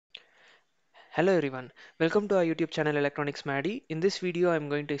Hello everyone, welcome to our YouTube channel Electronics Maddy. In this video, I'm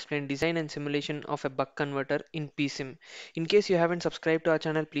going to explain design and simulation of a buck converter in PSIM. In case you haven't subscribed to our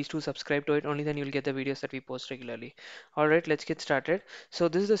channel, please do subscribe to it. Only then you'll get the videos that we post regularly. Alright, let's get started. So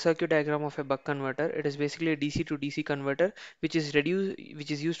this is the circuit diagram of a buck converter. It is basically a DC to DC converter which is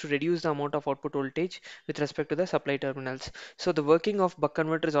used to reduce the amount of output voltage with respect to the supply terminals. So the working of buck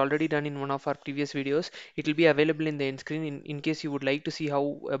converter is already done in one of our previous videos. It will be available in the end screen in case you would like to see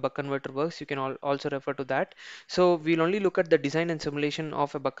how a buck converter works. You can also refer to that. So we'll only look at the design and simulation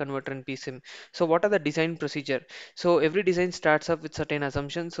of a buck converter in PSIM. So what are the design procedure? So every design starts up with certain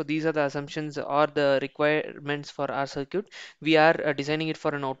assumptions. So these are the assumptions or the requirements for our circuit. We are designing it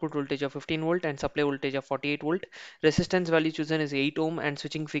for an output voltage of 15 volt and supply voltage of 48 volt. Resistance value chosen is 8 ohm and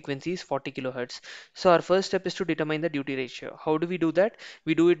switching frequency is 40 kilohertz. So our first step is to determine the duty ratio. How do we do that?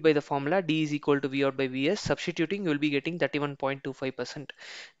 We do it by the formula D is equal to V out by Vs. Substituting, you will be getting 31.25%.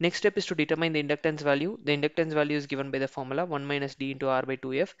 Next step is to determine the inductance value. The inductance value is given by the formula 1 minus D into R by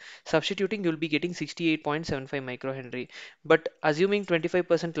 2F. Substituting, you will be getting 68.75 microhenry. But assuming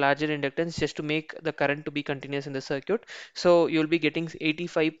 25% larger inductance just to make the current to be continuous in the circuit, so you will be getting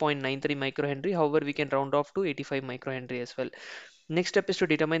 85.93 microhenry. However, we can round off to 85 microhenry as well. Next step is to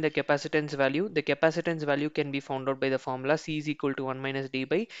determine the capacitance value. The capacitance value can be found out by the formula C is equal to 1 minus D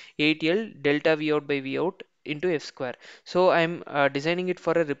by 8L delta V out by V out into F square. So I'm designing it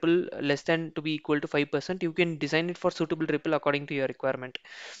for a ripple less than to be equal to 5%. You can design it for suitable ripple according to your requirement.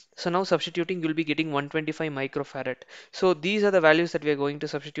 So now substituting, you'll be getting 125 microfarad. So these are the values that we are going to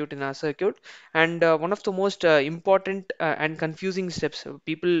substitute in our circuit. And one of the most important and confusing steps,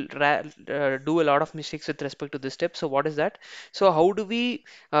 people do a lot of mistakes with respect to this step. So what is that? So how do we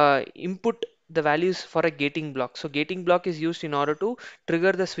input the values for a gating block? So gating block is used in order to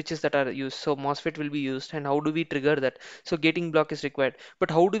trigger the switches that are used. So MOSFET will be used, and how do we trigger that? So gating block is required.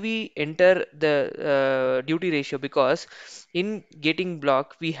 But how do we enter the duty ratio? Because in gating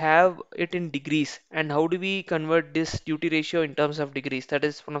block we have it in degrees, and how do we convert this duty ratio in terms of degrees? That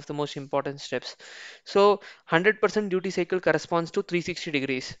is one of the most important steps. So 100% duty cycle corresponds to 360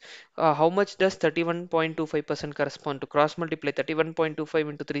 degrees. How much does 31.25% correspond to? Cross multiply 31.25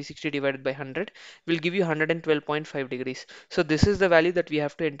 into 360 divided by 100 will give you 112.5 degrees. So this is the value that we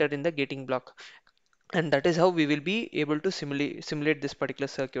have to enter in the gating block, and that is how we will be able to simulate this particular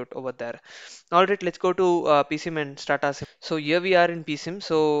circuit over there. All right, let's go to PSIM and start our sim. So here we are in PSIM.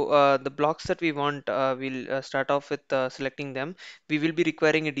 So the blocks that we want, we'll start off with selecting them. We will be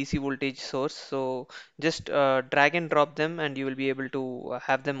requiring a DC voltage source. So just drag and drop them, and you will be able to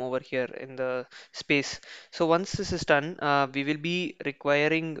have them over here in the space. So once this is done, we will be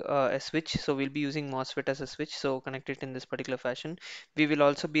requiring a switch. So we'll be using MOSFET as a switch. So connect it in this particular fashion. We will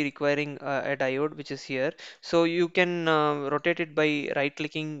also be requiring a diode, which is here. So you can rotate it by right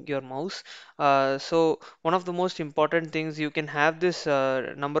clicking your mouse. So one of the most important things, you can have this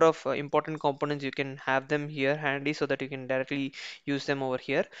number of important components, you can have them here handy so that you can directly use them over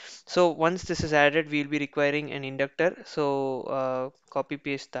here. So once this is added, we'll be requiring an inductor. So copy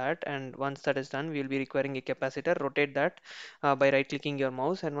paste that, and once that is done, we'll be requiring a capacitor. Rotate that by right clicking your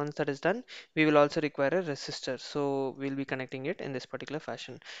mouse, and once that is done, we will also require a resistor. So we'll be connecting it in this particular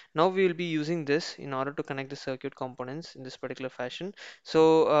fashion. Now we will be using this in order to connect the circuit components in this particular fashion.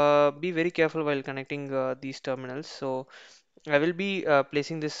 So be very careful while connecting these terminals. So I will be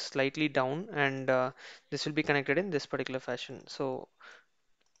placing this slightly down, and this will be connected in this particular fashion. So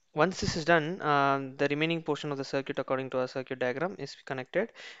once this is done, the remaining portion of the circuit according to our circuit diagram is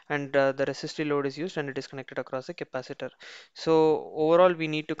connected, and the resistive load is used, and it is connected across the capacitor. So overall we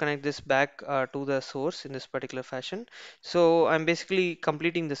need to connect this back to the source in this particular fashion. So I'm basically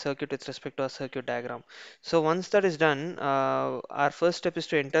completing the circuit with respect to our circuit diagram. So once that is done, our first step is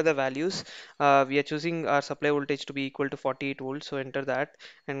to enter the values. We are choosing our supply voltage to be equal to 48 volts, so enter that,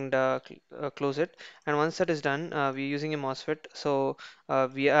 and close it. And once that is done, we're using a MOSFET. So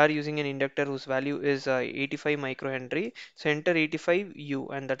we are using an inductor whose value is 85 microhenry. So enter 85 U,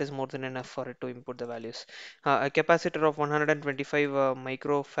 and that is more than enough for it to input the values. A capacitor of 125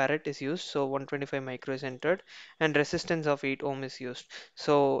 microfarad is used. So 125 micro is entered, and resistance of 8 ohm is used.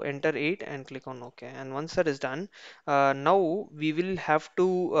 So enter 8 and click on OK. And once that is done, now we will have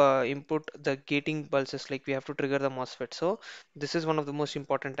to input the gating pulses, like we have to trigger the MOSFET. So this is one of the most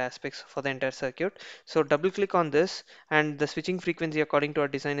important aspects for the entire circuit. So double click on this, and the switching frequency according to our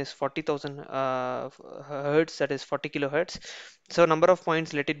design is 40,000 hertz, that is 40 kilohertz. So number of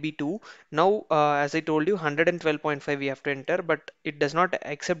points, let it be 2. Now, as I told you, 112.5 we have to enter, but it does not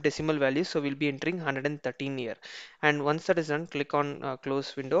accept decimal values, so we'll be entering 113 here. And once that is done, click on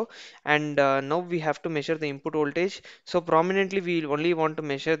close window, and now we have to measure the input voltage. So prominently, we only want to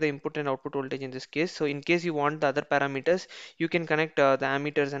measure the input and output voltage in this case. So in case you want the other parameters, you can connect the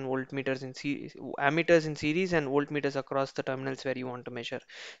ammeters and voltmeters in series, ammeters in series and voltmeters across the terminals where you want to measure.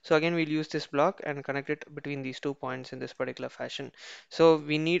 So again, we'll use this block and connect it between these 2 points in this particular fashion. So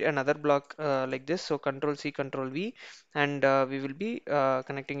we need another block like this. So Control C, Control V, and we will be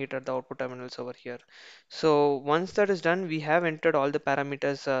connecting it at the output terminals over here. So once that is done, we have entered all the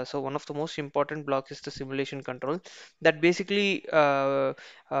parameters. So one of the most important blocks is the simulation control that basically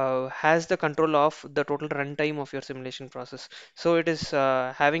has the control of the total runtime of your simulation process. So it is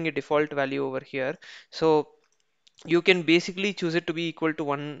having a default value over here. So you can basically choose it to be equal to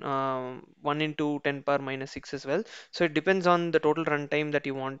 1 into 10 power minus 6 as well. So it depends on the total runtime that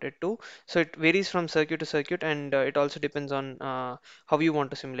you want it to. So it varies from circuit to circuit, and it also depends on how you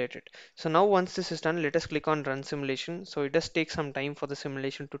want to simulate it. So now once this is done, let us click on run simulation. So it does take some time for the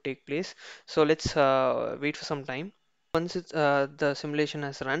simulation to take place. So let's wait for some time. Once the simulation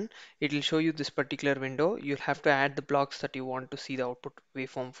has run, it will show you this particular window. You'll have to add the blocks that you want to see the output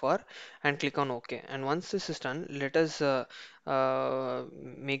waveform for and click on OK. And once this is done, let us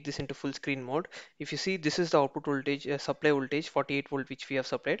make this into full screen mode. If you see, this is the output voltage, supply voltage 48 volt, which we have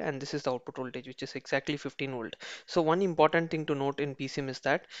supplied, and this is the output voltage, which is exactly 15 volt. So one important thing to note in PSIM is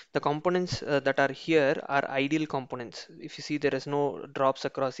that the components that are here are ideal components. If you see, there is no drops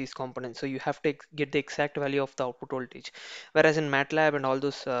across these components, so you have to get the exact value of the output voltage. Whereas in MATLAB and all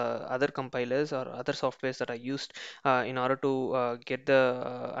those other compilers or other softwares that are used in order to get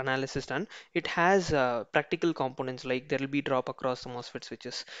the analysis done, it has practical components, like there will be drop across the MOSFET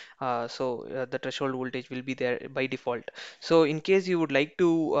switches. So the threshold voltage will be there by default. So in case you would like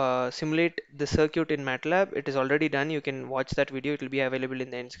to simulate the circuit in MATLAB, it is already done. You can watch that video. It will be available in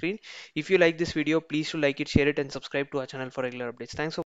the end screen. If you like this video, please to like it, share it, and subscribe to our channel for regular updates. Thanks for